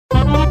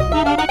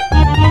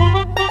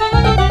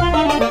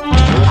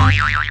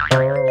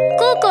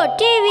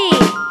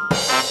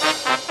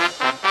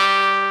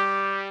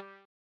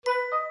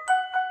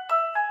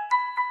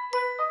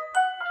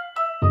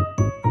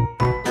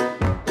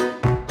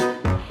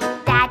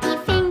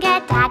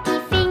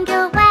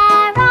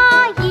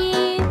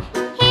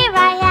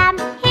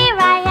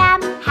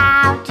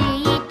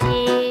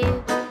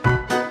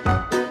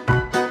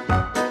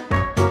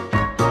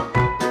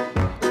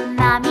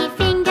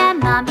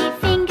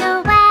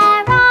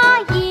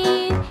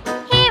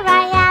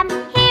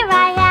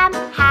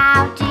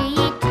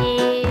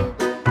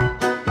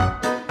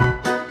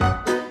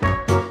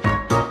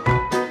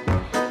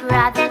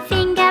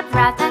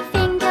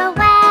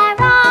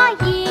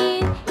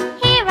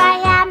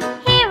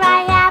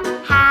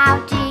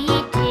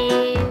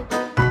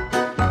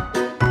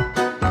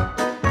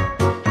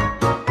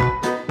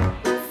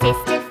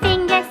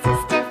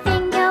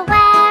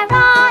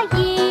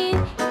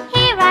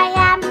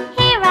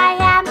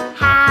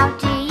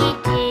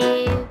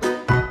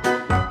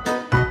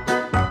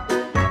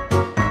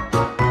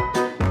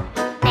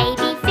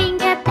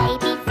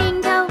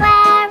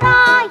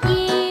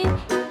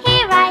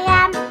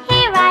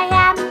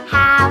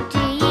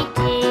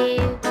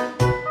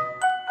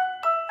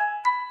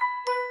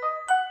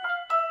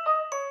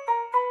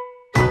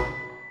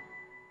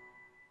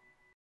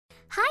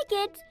Hi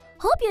kids!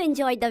 Hope you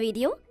enjoyed the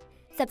video.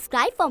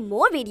 Subscribe for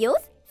more videos.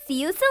 See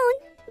you soon.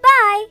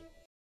 Bye!